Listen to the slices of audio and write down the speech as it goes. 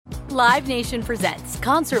Live Nation presents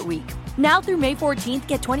Concert Week. Now through May 14th,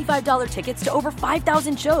 get $25 tickets to over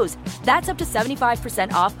 5,000 shows. That's up to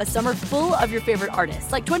 75% off a summer full of your favorite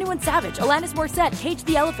artists like 21 Savage, Alanis Morissette, Cage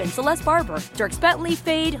the Elephant, Celeste Barber, Dierks Bentley,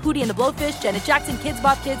 Fade, Hootie and the Blowfish, Janet Jackson, Kids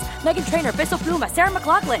Bop Kids, Meghan Trainor, Peso Pluma, Sarah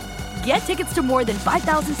McLachlan. Get tickets to more than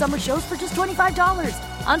 5,000 summer shows for just $25.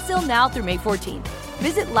 Until now through May 14th.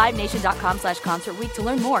 Visit LiveNation.com/Concert Week to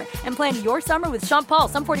learn more and plan your summer with Sean Paul,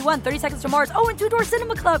 Sum 41, 30 Seconds to Mars, and Two Door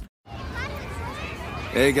Cinema Club.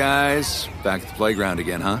 Hey guys, back at the playground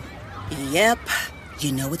again, huh? Yep.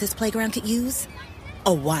 You know what this playground could use?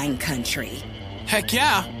 A wine country. Heck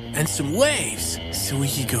yeah, and some waves so we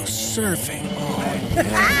could go surfing. Oh, yeah.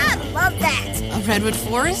 Ah, love that. A redwood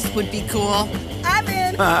forest would be cool. I'm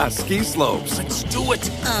in. Ah, ski slopes. Let's do it.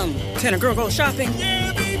 Can a girl go shopping?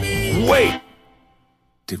 Yeah, baby. Wait!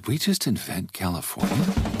 Did we just invent California?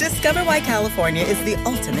 Discover why California is the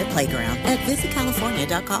ultimate playground at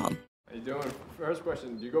visitcalifornia.com. How you doing? First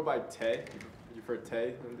question, do you go by Tay? You prefer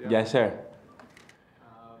Tay? Yes, sir.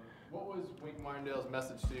 What was Wink Martindale's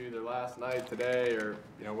message to you either last night, today, or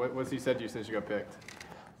what's he said to you since you got picked?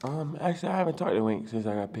 Actually, I haven't talked to Wink since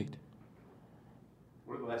I got picked.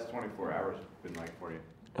 What have the last 24 hours been like for you?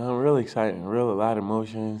 Really exciting. A lot of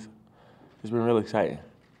emotions. It's been really exciting.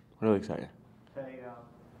 Really exciting. Hey,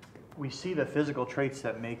 we see the physical traits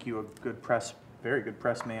that make you a very good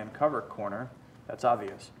press man cover corner. That's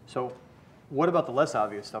obvious. So what about the less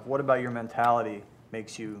obvious stuff? What about your mentality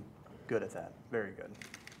makes you good at that? Very good.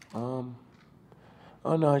 Oh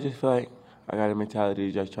no, I just feel like I got a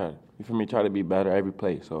mentality to just try to be better every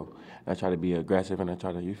play. So I try to be aggressive and I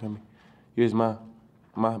try to, use my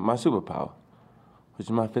superpower, which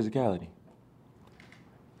is my physicality.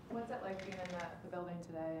 What's it like being in the building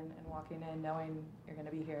today and walking in knowing you're going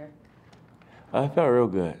to be here? I felt real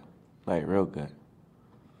good, like real good.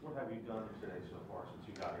 What have you done today so far since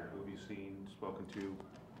you got here? Who have you seen, spoken to?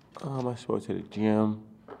 I spoke to the GM,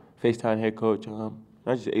 FaceTime head coach.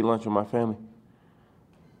 I just ate lunch with my family.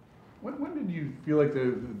 When did you feel like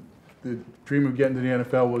the dream of getting to the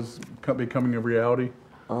NFL was becoming a reality?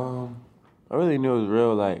 I really knew it was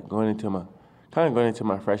real, like going into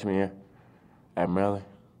my freshman year at Maryland.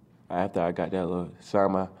 After I got that little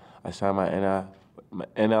I signed my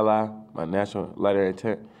NLI, my national letter of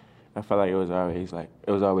intent. I felt like it was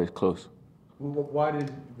always close. Why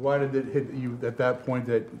did it hit you at that point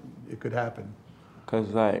that it could happen? Cause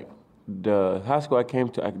like the high school I came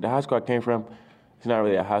from, it's not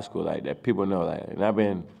really a high school like that. People know like,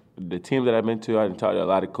 and the teams that I've been to, I've talked to a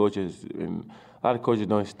lot of coaches, and a lot of coaches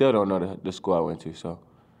still don't know the school I went to. So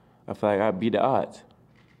I feel like I beat the odds.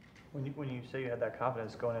 When you say you had that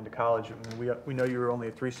confidence going into college, I mean, we know you were only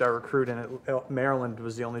a 3-star recruit, and Maryland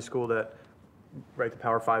was the only school the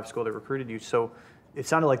Power 5 school that recruited you. So it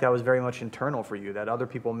sounded like that was very much internal for you, that other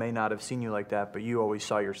people may not have seen you like that, but you always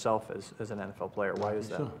saw yourself as an NFL player. Why is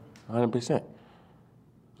that? Sure. 100%.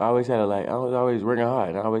 I was always working hard,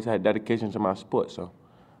 and I always had dedication to my sport. So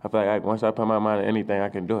I feel like once I put my mind to anything, I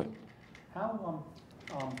can do it. How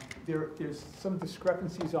there's some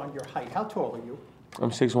discrepancies on your height. How tall are you? I'm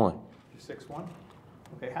 6'1". You're 6'1"?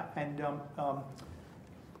 Okay, and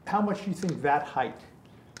how much do you think that height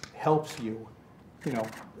helps you,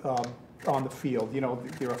 on the field? There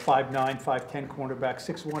are 5'9", 5'10" cornerbacks.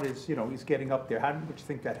 6'1" is, he's getting up there. How much do you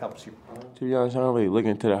think that helps you? To be honest, I don't really look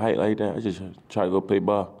into the height like that. I just try to go play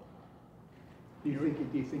ball. Do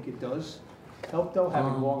you think it does help, though,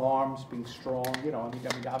 having long arms, being strong? I mean,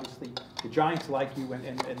 obviously, the Giants like you,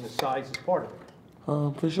 and the size is part of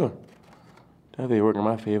it. For sure. Definitely work in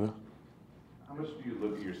my favor. How much do you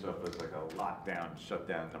look at yourself as like a lockdown,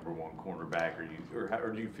 shutdown #1 cornerback,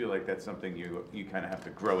 or do you feel like that's something you kind of have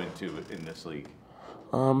to grow into in this league?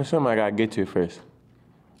 It's something I gotta get to first.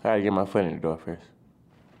 I gotta get my foot in the door first.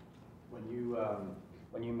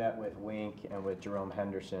 When you met with Wink and with Jerome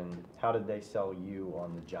Henderson, how did they sell you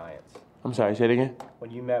on the Giants? I'm sorry, say it again? When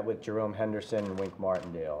you met with Jerome Henderson and Wink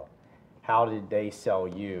Martindale, how did they sell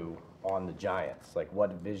you on the Giants? Like,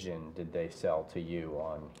 what vision did they sell to you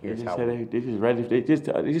on? They just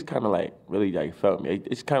kind of like really like felt me.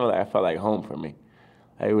 It's kind of like I felt like home for me.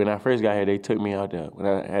 Like when I first got here, they took me out there. When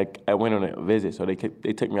I went on a visit, so they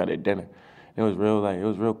took me out to dinner. It was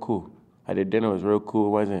real cool. Like the dinner was real cool.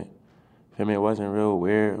 It wasn't real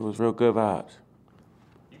weird. It was real good vibes.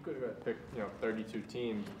 You could have picked 32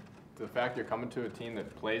 teams. The fact you're coming to a team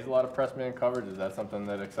that plays a lot of press man coverage, is that something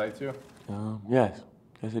that excites you? Yes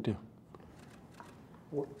I do.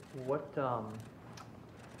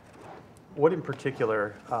 What in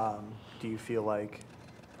particular do you feel like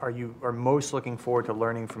are most looking forward to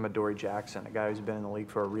learning from Adoree Jackson, a guy who's been in the league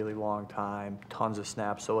for a really long time, tons of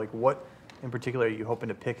snaps? So like what in particular are you hoping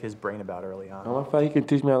to pick his brain about early on? I feel like he can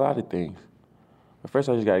teach me a lot of things. But first,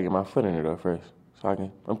 I just got to get my foot in the door first,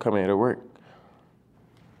 so I'm coming here to work.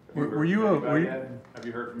 Have you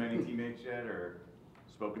heard from any teammates yet, or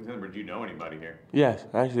spoken to them, or do you know anybody here? Yes,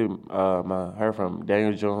 actually, I heard from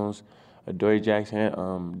Daniel Jones, Adoree Jackson,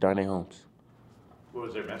 and Darnay Holmes. What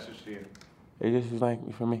was their message to you? They just was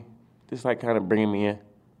like, for me, just like kind of bringing me in.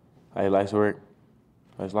 Like, let's work.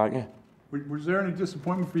 Let's lock in. Was there any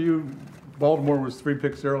disappointment for you? Baltimore was 3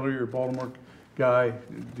 picks earlier, Baltimore guy.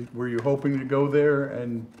 Were you hoping to go there?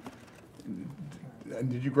 And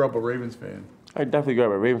did you grow up a Ravens fan? I definitely grew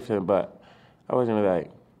up a Ravens fan, but I wasn't really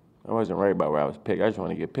I wasn't worried about where I was picked. I just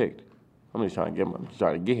want to get picked. I'm just trying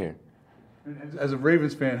to get here. As a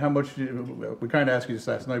Ravens fan, how much we kind of asked you this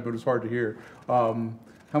last night, but it was hard to hear.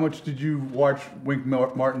 How much did you watch Wink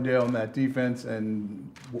Martindale in that defense, and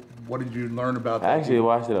what did you learn about that? I actually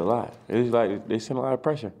watched it a lot. It was like they sent a lot of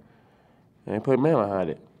pressure, and they put man behind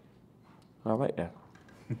it. I like that.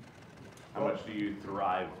 How much do you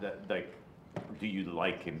thrive? Do you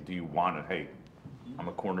like and do you want to? Hey, I'm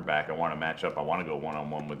a cornerback. I want to match up. I want to go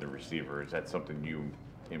one-on-one with the receiver. Is that something you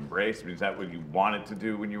embrace? I mean, is that what you wanted to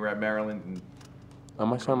do when you were at Maryland?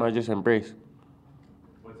 That's something I just embraced.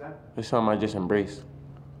 What's that? It's something I just embraced.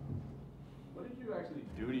 What did you actually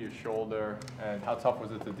do to your shoulder, and how tough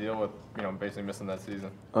was it to deal with, basically missing that season?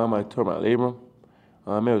 I tore my labrum. It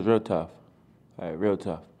was real tough, like real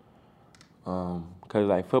tough. Cause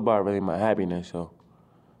like football really my happiness, so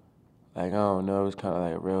like I don't know, it was kind of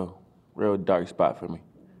like a real dark spot for me.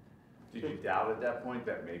 Did you doubt at that point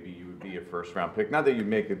that maybe you would be a first-round pick? Not that you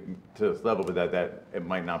make it to this level, but that it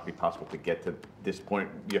might not be possible to get to this point.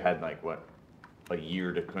 You had a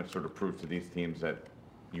year to sort of prove to these teams that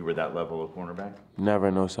you were that level of cornerback? Never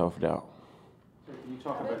no self-doubt. So can you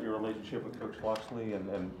talk about your relationship with Coach Loxley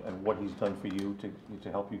and what he's done for you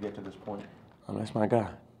to help you get to this point? That's my guy.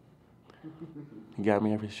 He got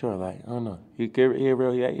me here for sure. Like, I don't know. He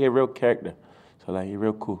a real character. So like, he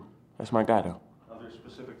real cool. That's my guy though. Are there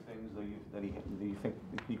specific things that you think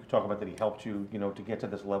you could talk about that he helped you, to get to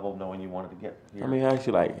this level, knowing you wanted to get here? He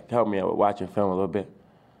actually helped me out with watching film a little bit,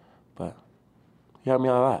 but he helped me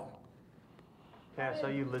out a lot. Yeah, I saw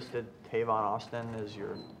you listed Tavon Austin as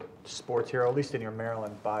your sports hero, at least in your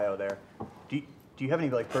Maryland bio there. Do you have any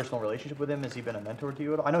personal relationship with him? Has he been a mentor to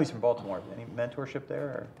you at all? I know he's from Baltimore. Any mentorship there?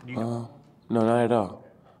 Or do you know? No, not at all.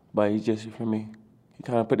 But he's just, for me, he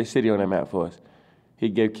kind of put the city on the map for us. He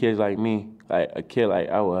gave kids like me, like a kid like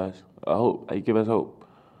I was, a hope. He give us hope.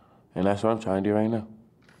 And that's what I'm trying to do right now.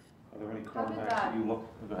 Are there any cornerbacks that you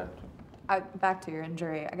look? Go ahead. Back to your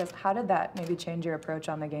injury, I guess, how did that maybe change your approach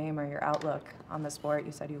on the game or your outlook on the sport?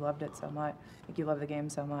 You said you loved it so much. You love the game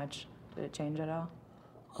so much. Did it change at all?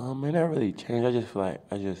 It never really changed. I just feel like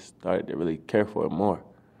I just started to really care for it more.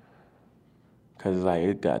 Cause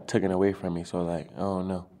it got taken away from me. So I don't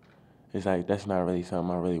know. It's that's not really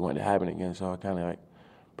something I really want to happen again. So I kind of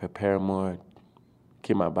prepare more,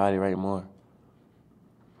 keep my body right more.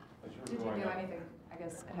 Did you do anything, I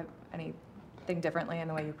guess, have anything differently in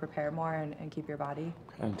the way you prepare more and keep your body?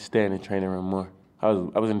 And stay in the training room more. I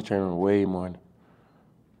was in the training room way more.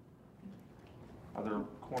 Are there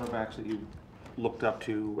cornerbacks that you looked up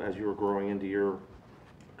to as you were growing into your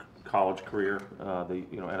college career? The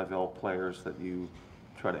NFL players that you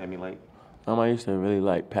try to emulate? I used to really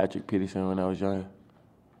like Patrick Peterson when I was younger.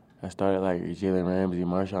 I started Jalen Ramsey,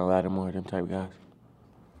 Marshawn Lattimore, them type guys.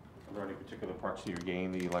 Are there any particular parts of your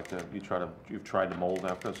game that you've tried to mold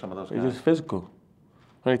after some of those guys? It's just physical.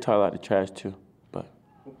 I talk a lot of trash too, but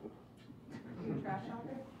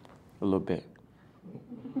a little bit.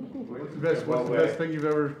 What's the best thing you've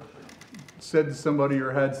ever said to somebody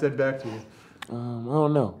or had said back to you? I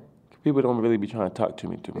don't know. People don't really be trying to talk to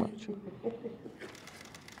me too much.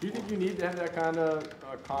 Do you think you need to have that kind of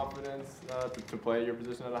confidence to play your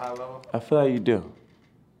position at a high level? I feel like you do.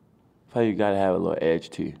 I feel like you gotta have a little edge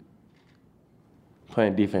to you.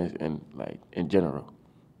 Playing defense in general.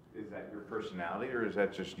 Is that your personality, or is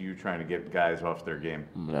that just you trying to get guys off their game?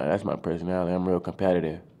 No, that's my personality. I'm real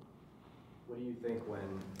competitive. What do you think when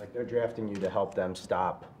they're drafting you to help them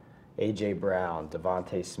stop A.J. Brown,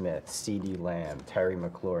 Devontae Smith, C.D. Lamb, Terry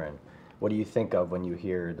McLaurin? What do you think of when you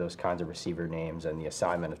hear those kinds of receiver names and the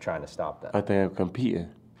assignment of trying to stop them? I think I'm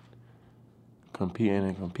competing.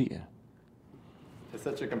 Competing. As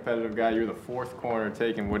such a competitive guy, you're the 4th corner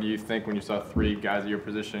taken. What do you think when you saw 3 guys at your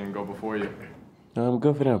position go before you? I'm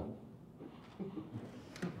good for them.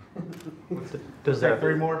 Does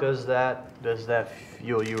that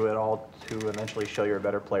fuel you at all to eventually show you're a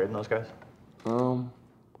better player than those guys?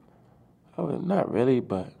 Not really,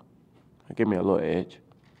 but it gave me a little edge.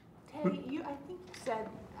 Terry, I think you said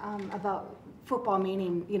about football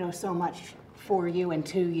meaning, so much for you and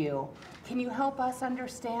to you. Can you help us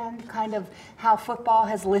understand kind of how football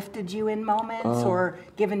has lifted you in moments or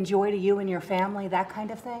given joy to you and your family, that kind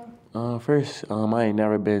of thing? First, I ain't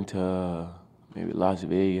never been to maybe Las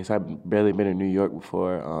Vegas. I've barely been to New York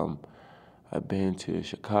before. I've been to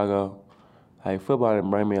Chicago. Football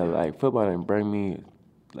didn't bring me,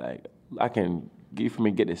 I can,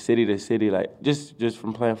 get to city to city, just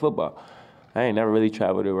from playing football. I ain't never really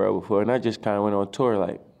traveled the world before, and I just kind of went on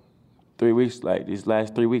tour, 3 weeks, these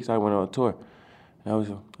last 3 weeks I went on tour.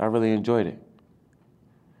 And I really enjoyed it.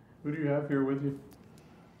 Who do you have here with you?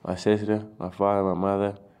 My sister, my father, my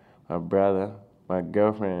mother, my brother, my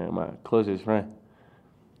girlfriend, and my closest friend.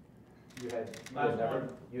 You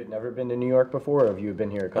had never been to New York before, or have you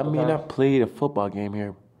been here a couple times? I played a football game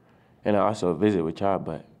here, and I also visit with y'all,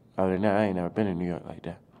 but other than that, I ain't never been to New York like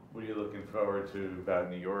that. What are you looking forward to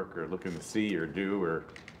about New York, or looking to see or do, or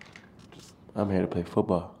just? I'm here to play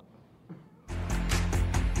football.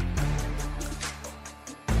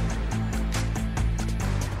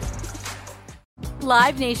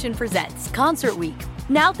 Live Nation presents Concert Week.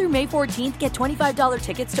 Now through May 14th, get $25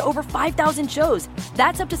 tickets to over 5,000 shows.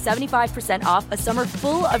 That's up to 75% off a summer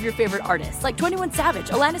full of your favorite artists like 21 Savage,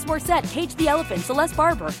 Alanis Morissette, Cage the Elephant, Celeste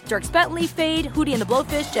Barber, Dierks Bentley, Fade, Hootie and the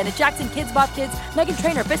Blowfish, Janet Jackson, Kids Bop Kids, Meghan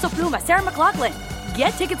Trainor, Peso Pluma, Sarah McLachlan. Get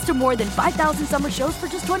tickets to more than 5,000 summer shows for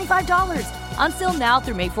just $25. Until now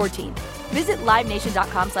through May 14th. Visit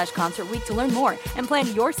livenation.com/Concert Week to learn more and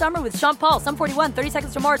plan your summer with Sean Paul, Sum 41, 30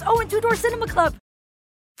 Seconds to Mars, and Two Door Cinema Club.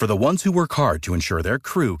 For the ones who work hard to ensure their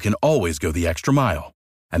crew can always go the extra mile,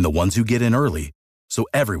 and the ones who get in early so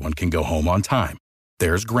everyone can go home on time,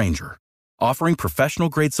 there's Grainger, offering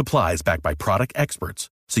professional-grade supplies backed by product experts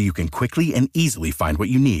so you can quickly and easily find what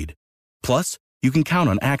you need. Plus, you can count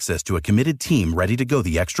on access to a committed team ready to go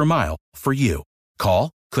the extra mile for you. Call,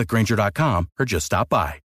 click Grainger.com, or just stop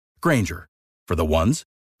by. Grainger, for the ones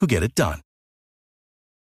who get it done.